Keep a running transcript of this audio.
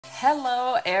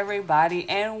Hello everybody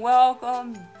and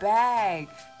welcome back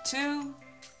to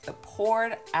the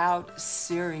Poured Out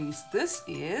series. This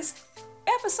is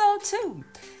episode 2.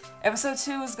 Episode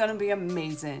 2 is going to be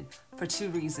amazing for 2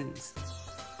 reasons.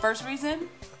 First reason,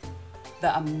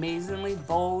 the amazingly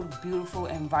bold, beautiful,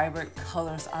 and vibrant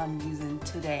colors I'm using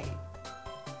today.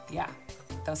 Yeah,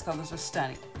 those colors are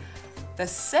stunning. The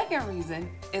second reason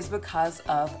is because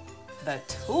of the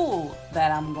tool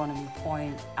that I'm going to be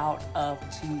pouring out of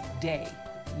today.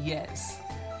 Yes,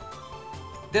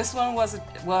 this one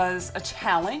was a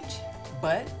challenge,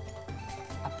 but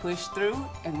I pushed through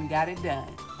and we got it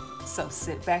done. So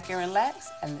sit back and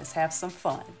relax and let's have some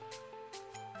fun.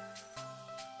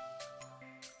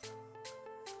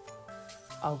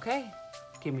 Okay,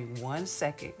 give me 1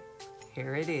 second.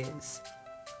 Here it is,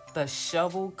 the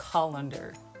shovel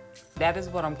colander. That is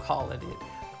what I'm calling it.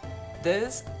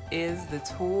 This is the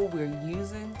tool we're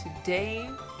using today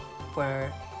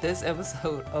for this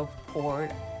episode of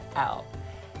Poured Out.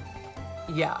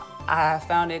 Yeah, I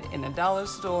found it in a dollar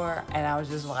store and I was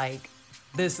just like,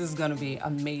 this is gonna be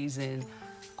amazing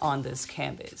on this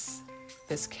canvas.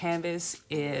 This canvas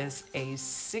is a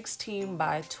 16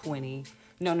 by 20.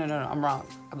 No, I'm wrong.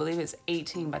 I believe it's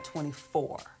 18 by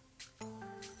 24.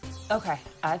 Okay,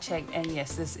 I checked and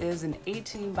yes, this is an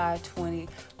 18 by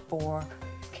 24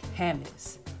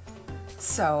 canvas.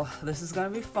 So this is gonna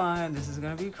be fun, this is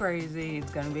gonna be crazy,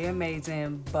 it's gonna be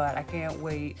amazing, but I can't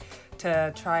wait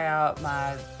to try out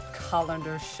my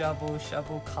colander, shovel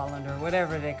colander,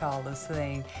 whatever they call this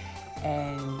thing,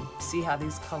 and see how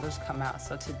these colors come out.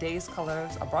 So today's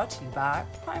colors are brought to you by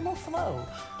Primal Flow.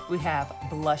 We have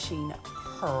Blushing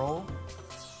Pearl,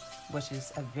 which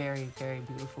is a very, very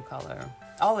beautiful color.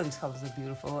 All of these colors are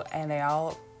beautiful and they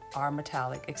all are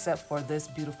metallic except for this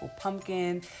beautiful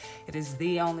pumpkin. It is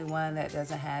the only one that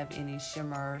doesn't have any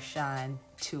shimmer or shine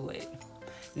to it.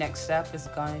 Next up is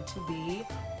going to be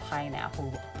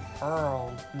Pineapple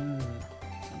Pearl.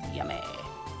 Yummy.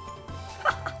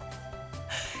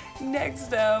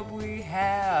 Next up we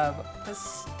have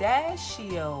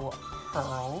Pistachio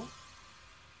Pearl.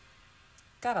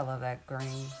 Gotta love that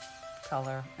green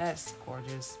color, that's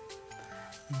gorgeous.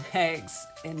 Next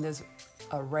in this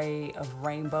array of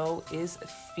rainbow is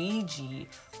Fiji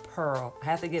Pearl. I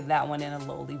have to get that one in a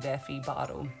Loli Beffy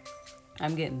bottle.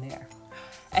 I'm getting there.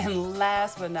 And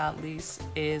last but not least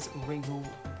is Regal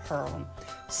Pearl.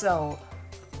 So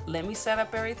let me set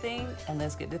up everything and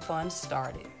let's get the fun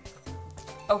started.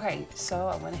 Okay, so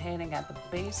I went ahead and got the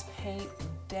base paint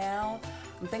down.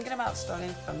 I'm thinking about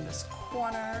starting from this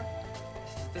corner,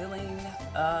 filling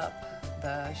up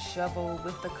the shovel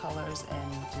with the colors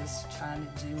and just trying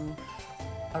to do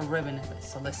a ribbon of it.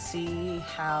 So let's see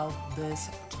how this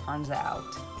turns out.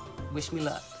 Wish me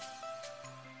luck.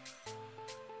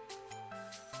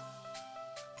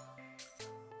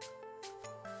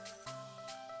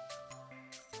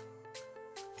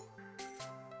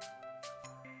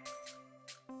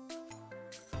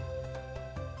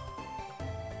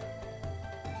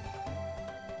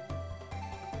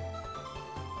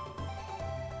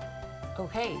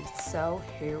 Okay, so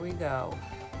here we go.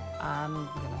 I'm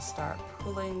gonna start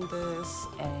pulling this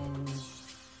and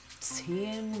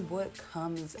seeing what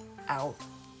comes out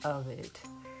of it.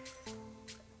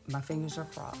 My fingers are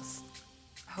crossed.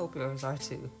 I hope yours are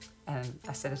too. And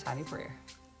I said a tiny prayer.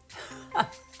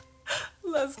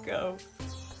 Let's go.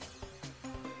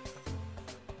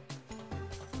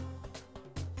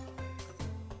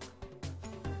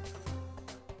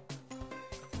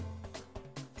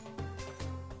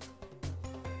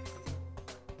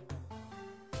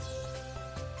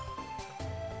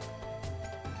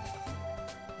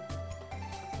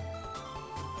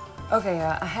 Okay,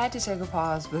 I had to take a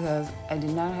pause because I did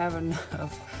not have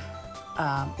enough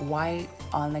white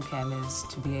on the canvas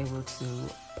to be able to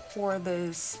pour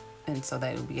this and so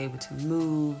that it would be able to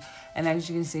move. And as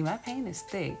you can see, my paint is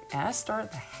thick and I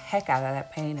stirred the heck out of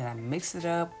that paint and I mixed it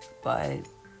up, but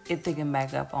it thickened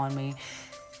back up on me.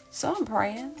 So I'm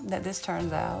praying that this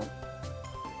turns out,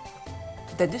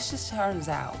 just turns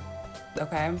out,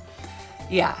 okay?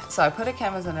 Yeah, so I put a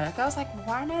canvas on it. I was like,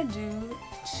 why not do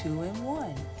 2 in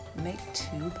 1? Make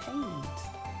 2 paintings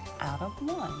out of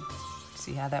 1.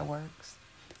 See how that works?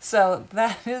 So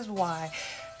that is why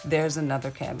there's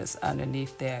another canvas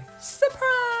underneath there.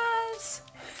 Surprise!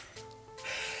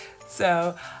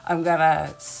 So I'm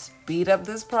gonna speed up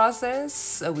this process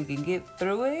so we can get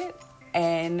through it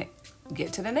and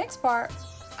get to the next part.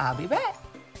 I'll be back.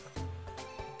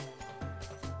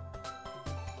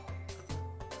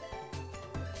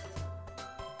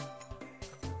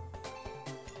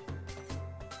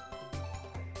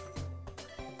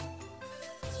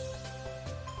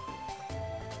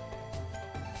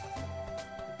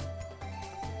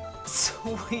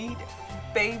 Sweet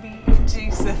baby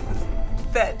Jesus,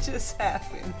 that just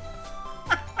happened.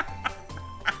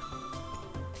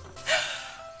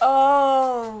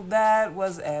 Oh, that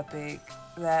was epic.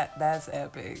 That's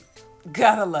epic.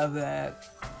 Gotta love that.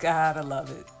 Gotta love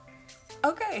it.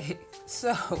 Okay,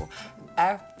 so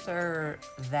after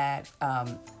that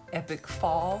epic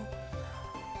fall,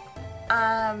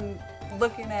 I'm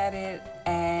looking at it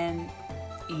and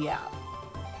yeah,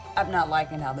 I'm not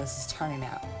liking how this is turning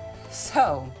out.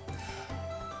 So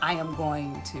I am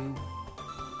going to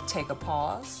take a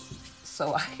pause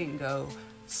so I can go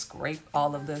scrape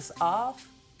all of this off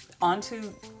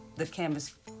onto the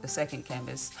canvas, the second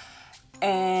canvas,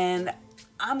 and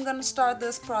I'm gonna start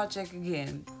this project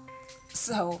again.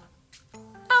 So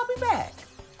I'll be back.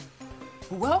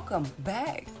 Welcome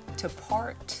back to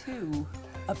part 2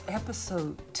 of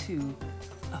episode 2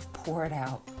 of Pour It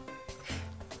Out.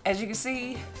 As you can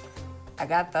see, I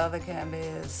got the other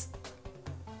canvas,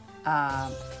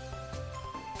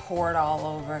 poured all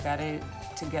over, got it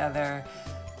together.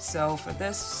 So for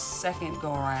this second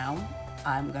go around,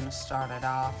 I'm gonna start it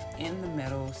off in the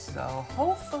middle. So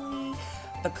hopefully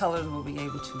the colors will be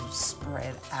able to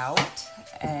spread out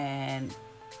and,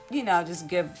 you know, just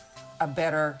give a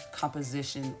better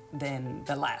composition than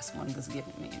the last one was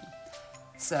giving me.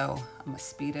 So I'm gonna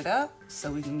speed it up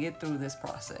so we can get through this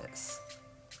process.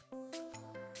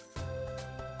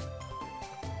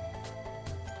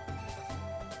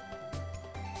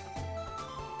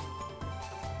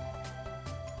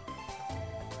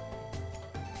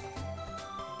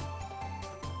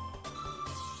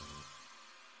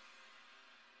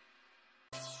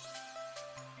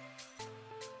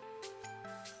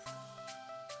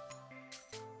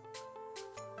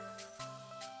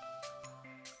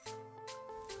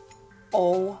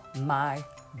 Oh my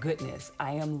goodness,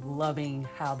 I am loving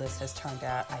how this has turned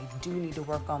out. I do need to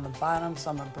work on the bottom, so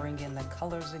I'm gonna bring in the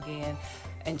colors again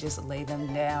and just lay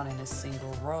them down in a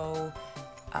single row.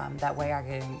 That way I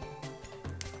can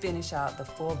finish out the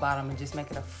full bottom and just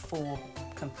make it a full,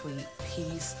 complete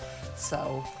piece.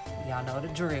 So y'all know the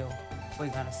drill. We're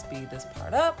gonna speed this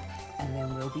part up and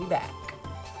then we'll be back.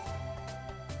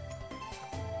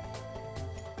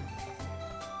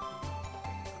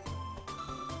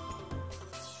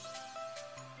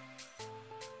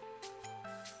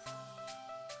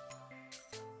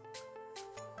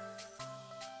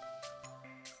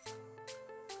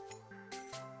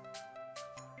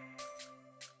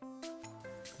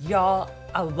 Y'all,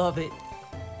 I love it.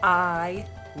 I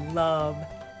love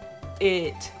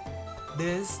it.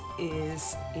 This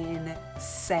is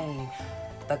insane.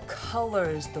 The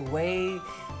colors, the way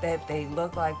that they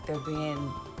look like they're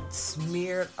being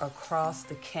smeared across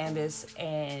the canvas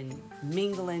and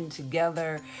mingling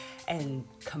together and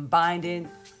combined.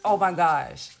 Oh my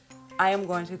gosh. I am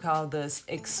going to call this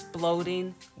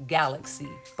Exploding Galaxy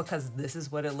because this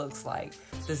is what it looks like.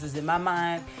 This is in my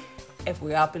mind. If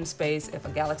we're up in space, if a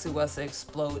galaxy was to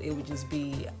explode, it would just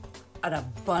be an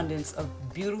abundance of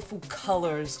beautiful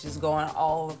colors just going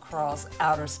all across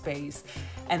outer space.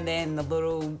 And then the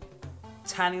little,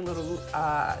 tiny little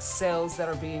cells that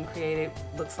are being created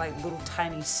looks like little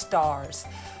tiny stars.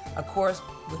 Of course,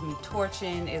 with me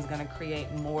torching is gonna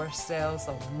create more cells,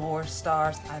 so more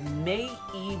stars. I may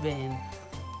even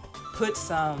put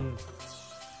some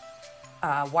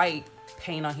white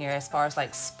paint on here as far as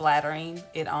like splattering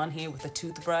it on here with a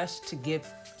toothbrush to give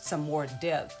some more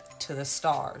depth to the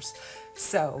stars.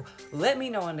 So let me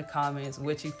know in the comments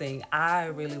what you think. I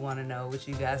really want to know what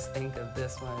you guys think of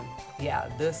this one.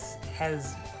 Yeah, this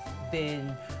has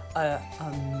been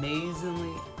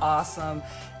amazingly awesome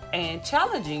and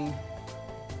challenging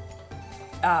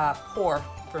pour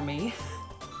for me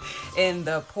in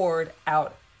the Poured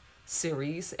Out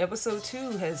series. Episode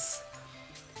 2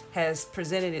 has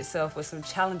presented itself with some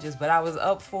challenges, but I was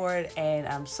up for it and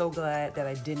I'm so glad that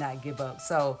I did not give up.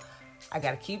 So I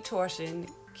gotta keep torching,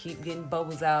 keep getting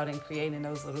bubbles out and creating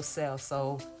those little cells.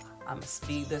 So I'm gonna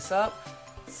speed this up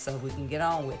so we can get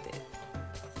on with it.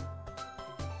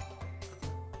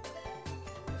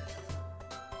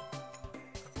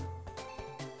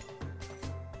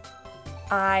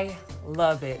 I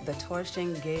love it. The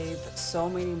torching gave so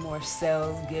many more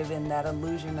cells, giving that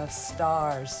illusion of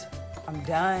stars. I'm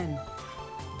done.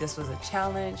 This was a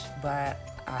challenge, but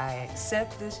I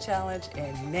accept this challenge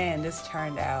and man, this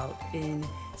turned out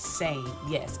insane.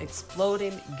 Yes,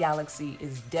 Exploding Galaxy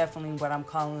is definitely what I'm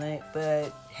calling it,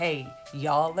 but hey,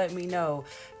 y'all let me know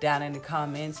down in the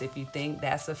comments if you think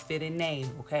that's a fitting name,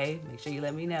 okay? Make sure you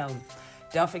let me know.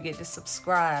 Don't forget to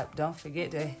subscribe. Don't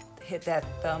forget to hit that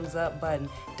thumbs up button.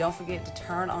 Don't forget to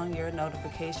turn on your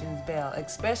notifications bell,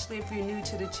 especially if you're new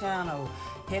to the channel.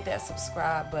 Hit that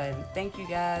subscribe button. Thank you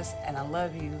guys, and I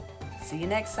love you. See you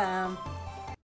next time.